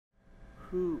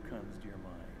who comes to your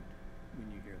mind when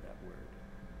you hear that word?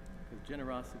 Because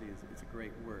generosity is a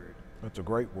great word. It's a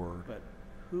great word. But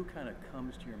who kind of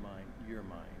comes to your mind?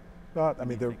 I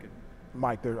mean,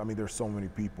 Mike, there's so many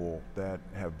people that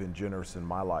have been generous in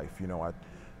my life.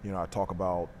 I talk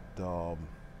about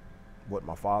what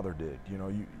my father did.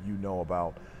 You know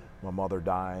about my mother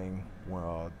dying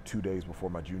 2 days before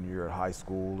my junior year at high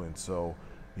school, and so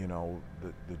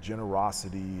the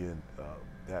generosity and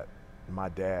that my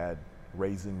dad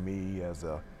raising me as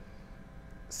a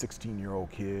 16-year-old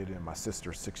kid, and my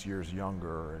sister 6 years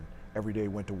younger, and every day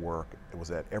went to work. It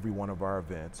was at every one of our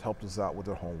events, helped us out with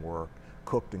their homework,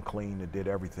 cooked and cleaned and did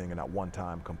everything, and at one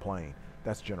time complained.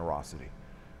 That's generosity.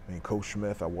 I mean, Coach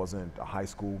Smith, I wasn't a high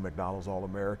school McDonald's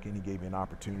All-American. He gave me an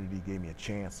opportunity, gave me a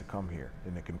chance to come here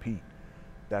and to compete.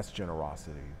 That's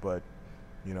generosity. But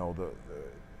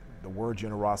the word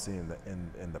generosity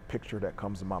and the picture that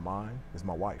comes to my mind is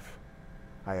my wife.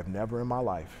 I have never in my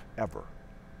life, ever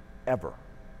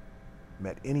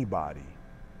met anybody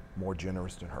more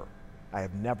generous than her. I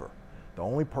have never. The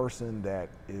only person that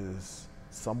is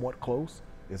somewhat close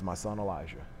is my son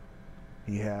Elijah.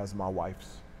 He has my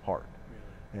wife's heart.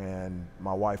 Really? And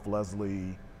my wife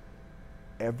Leslie,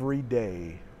 every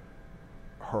day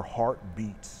her heart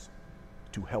beats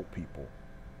to help people.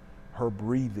 Her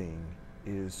breathing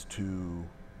is to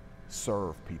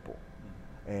serve people.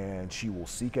 And she will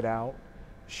seek it out.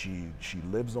 She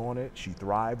lives on it. She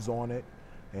thrives on it.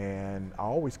 And I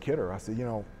always kid her. I said,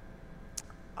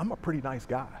 I'm a pretty nice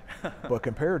guy, but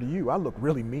compared to you, I look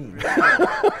really mean.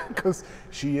 Because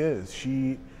she is.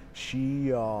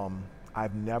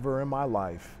 I've never in my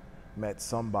life met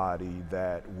somebody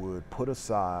that would put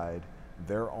aside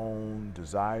their own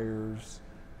desires,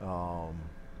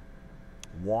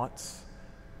 wants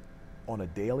on a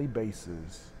daily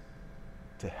basis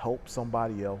to help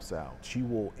somebody else out. She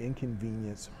will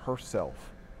inconvenience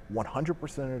herself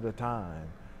 100% of the time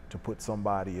to put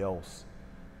somebody else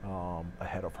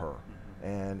ahead of her. Mm-hmm.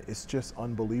 And it's just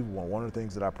unbelievable. One of the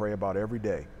things that I pray about every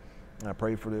day, and I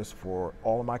pray for this for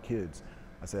all of my kids,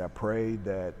 I pray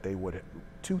that they would,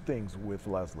 two things with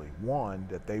Leslie. One,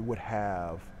 that they would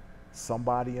have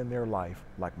somebody in their life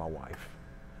like my wife.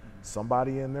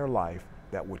 Somebody in their life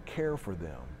that would care for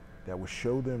them, that would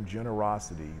show them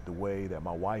generosity the way that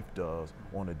my wife does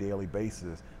on a daily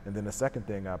basis. And then the second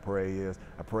thing I pray is,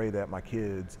 I pray that my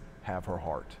kids have her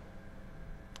heart.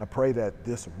 I pray that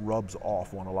this rubs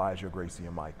off on Elijah, Gracie,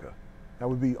 and Micah. That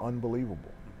would be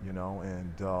unbelievable,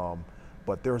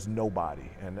 but there's nobody,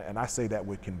 and I say that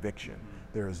with conviction.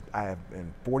 I have,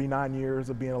 in 49 years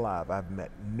of being alive, I've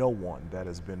met no one that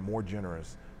has been more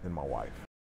generous than my wife.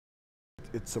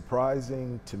 It's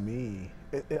surprising to me.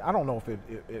 I don't know if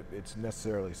it's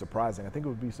necessarily surprising. I think it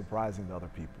would be surprising to other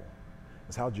people.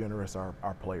 It's how generous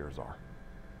our players are.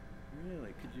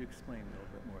 Really? Could you explain a little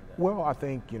bit more of that? Well, I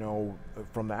think,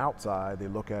 from the outside, they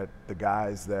look at the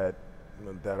guys that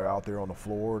are out there on the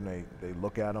floor, and they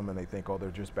look at them and they think, oh, they're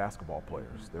just basketball players.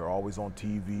 Mm-hmm. They're always on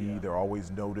TV. Yeah. They're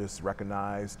always noticed,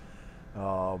 recognized.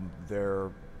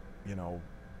 They're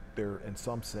in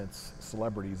some sense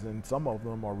celebrities, and some of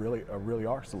them really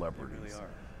are celebrities. They really are.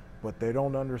 But they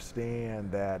don't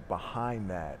understand that behind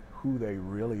that, who they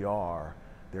really are,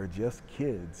 they're just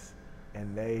kids,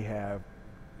 and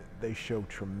they show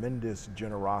tremendous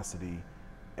generosity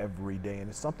every day, and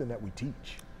it's something that we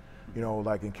teach.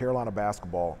 Like in Carolina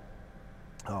basketball,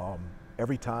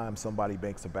 every time somebody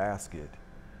makes a basket,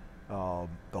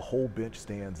 the whole bench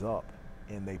stands up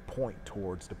and they point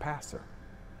towards the passer.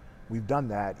 We've done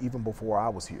that even before I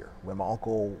was here. When my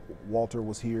uncle Walter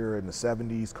was here in the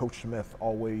 70s, Coach Smith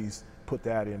always put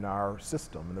that in our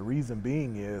system. And the reason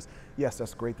being is, yes,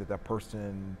 that's great that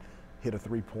person hit a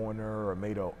three-pointer or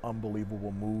made an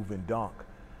unbelievable move and dunk.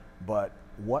 But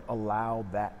what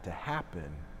allowed that to happen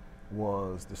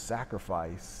was the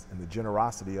sacrifice and the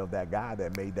generosity of that guy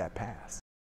that made that pass.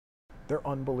 They're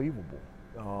unbelievable.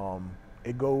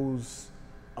 It goes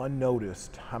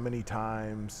unnoticed how many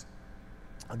times.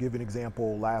 I'll give you an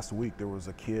example. Last week there was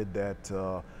a kid that,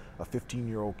 a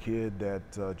 15-year-old kid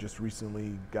that just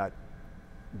recently got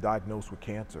diagnosed with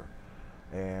cancer.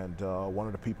 And one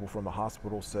of the people from the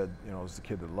hospital said, it's a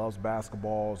kid that loves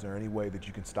basketball. Is there any way that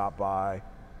you can stop by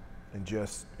and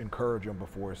just encourage him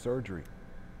before his surgery?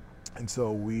 And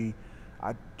so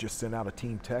I just sent out a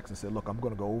team text and said, look, I'm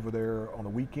going to go over there on the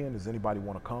weekend. Does anybody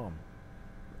want to come?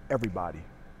 Everybody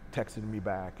texted me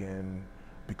back, and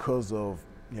because of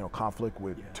conflict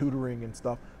with tutoring and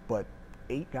stuff, but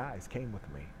 8 guys came with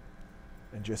me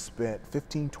and just spent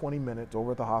 15-20 minutes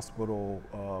over at the hospital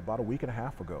about a week and a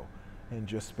half ago, and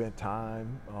just spent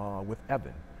time with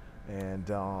Evan. And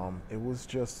it was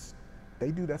just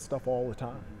they do that stuff all the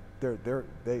time.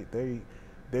 Mm-hmm.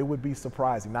 They would be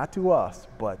surprising, not to us,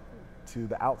 but to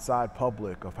the outside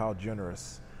public of how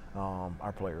generous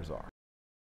our players are.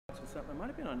 Something, it might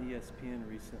have been on ESPN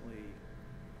recently.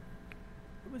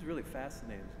 It was really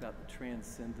fascinating. It was about the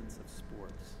transcendence of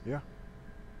sports. Yeah.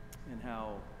 And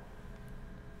how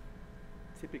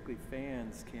typically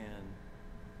fans can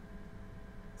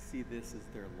see this as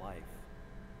their life.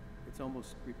 It's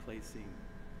almost replacing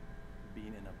being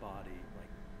in a body,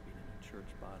 like being in a church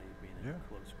body, being in a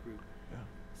close group. Yeah.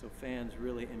 So fans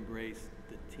really embrace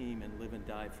the team and live and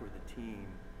die for the team.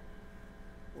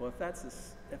 Well, if that's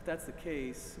the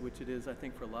case, which it is, I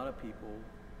think, for a lot of people,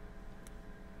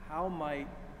 how might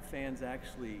fans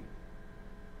actually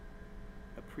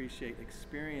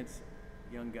experience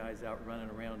young guys out running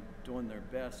around doing their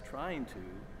best, trying to,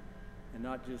 and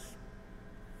not just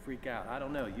freak out? I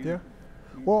don't know.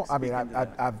 Well, I mean,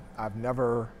 I've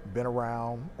never been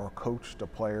around or coached a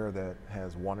player that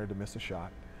has wanted to miss a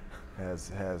shot,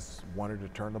 has wanted to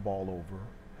turn the ball over,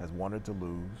 has wanted to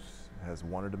lose, has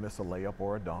wanted to miss a layup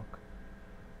or a dunk,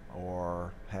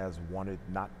 or has wanted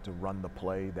not to run the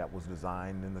play that was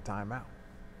designed in the timeout.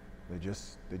 They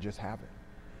just haven't.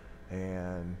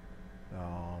 And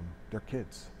they're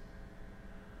kids.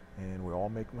 And we all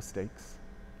make mistakes.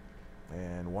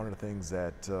 And one of the things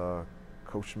that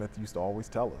Coach Smith used to always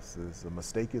tell us is a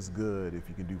mistake is good if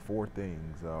you can do 4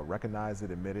 things: recognize it,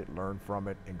 admit it, learn from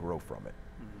it, and grow from it.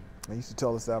 Mm-hmm. He used to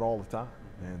tell us that all the time.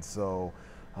 Mm-hmm. And so,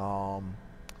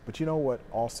 but you know what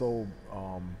also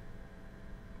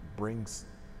brings,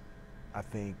 I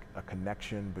think, a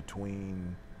connection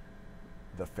between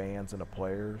the fans and the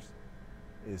players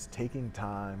is taking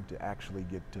time to actually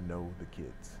get to know the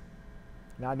kids.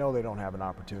 Now, I know they don't have an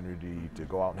opportunity to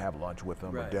go out and have lunch with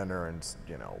them or dinner and,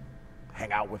 you know,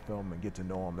 hang out with them and get to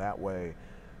know them that way,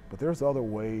 but there's other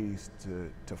ways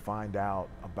to find out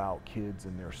about kids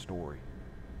and their story.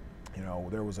 You know,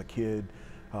 there was a kid,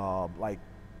 like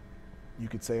you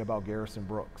could say about Garrison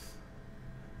Brooks.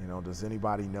 You know, does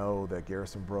anybody know that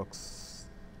Garrison Brooks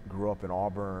grew up in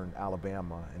Auburn,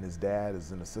 Alabama, and his dad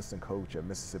is an assistant coach at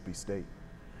Mississippi State,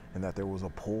 and that there was a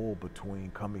pull between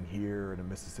coming here to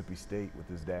Mississippi State with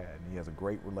his dad? And he has a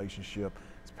great relationship.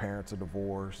 His parents are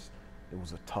divorced. It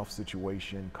was a tough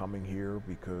situation coming here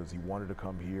because he wanted to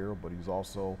come here, but he's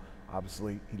also,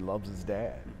 obviously, he loves his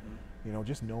dad. Mm-hmm. You know,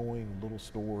 just knowing little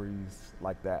stories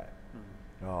like that.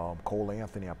 Mm-hmm. Cole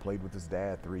Anthony, I played with his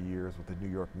dad 3 years with the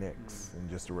New York Knicks, mm-hmm. and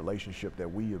just the relationship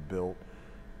that we have built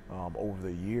over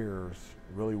the years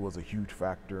really was a huge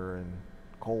factor in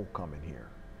Cole coming here.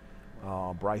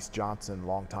 Bryce Johnson, a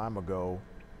long time ago,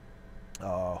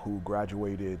 who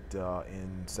graduated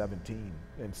in 16,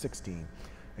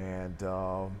 and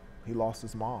he lost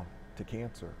his mom to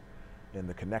cancer. And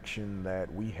the connection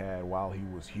that we had while he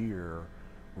was here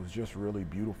was just really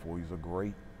beautiful. He's a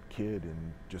great kid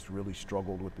and just really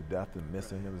struggled with the death and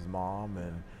missing of his mom.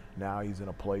 And now he's in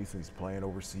a place, and he's playing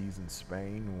overseas in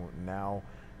Spain. Now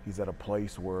he's at a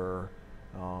place where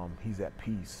he's at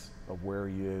peace of where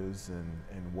he is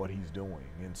and what he's doing.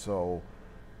 And so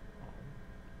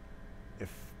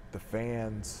if the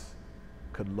fans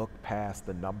could look past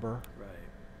the number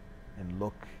and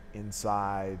look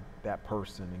inside that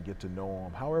person and get to know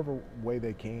them however way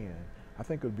they can, I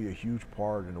think it would be a huge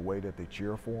part in the way that they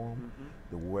cheer for them, mm-hmm.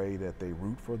 the way that they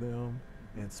root for them,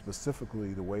 mm-hmm. and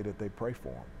specifically the way that they pray for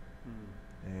them.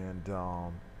 Mm-hmm.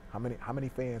 And how many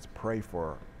fans pray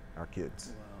for our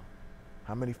kids? Wow.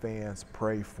 How many fans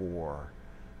pray for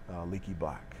Leaky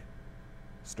Black,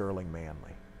 Sterling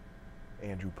Manley,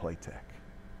 Andrew Platek?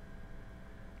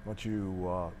 Won't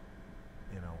you,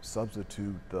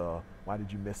 substitute the "why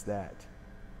did you miss that"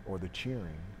 or the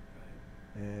cheering,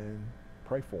 and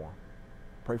pray for them.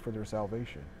 Pray for their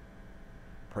salvation.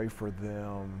 Pray for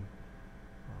them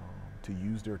to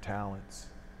use their talents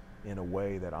in a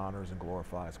way that honors and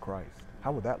glorifies Christ.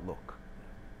 How would that look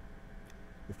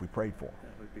if we prayed for them?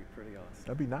 That would be pretty awesome.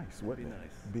 That'd be nice, wouldn't it?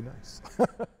 That'd be nice. It'd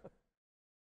be nice.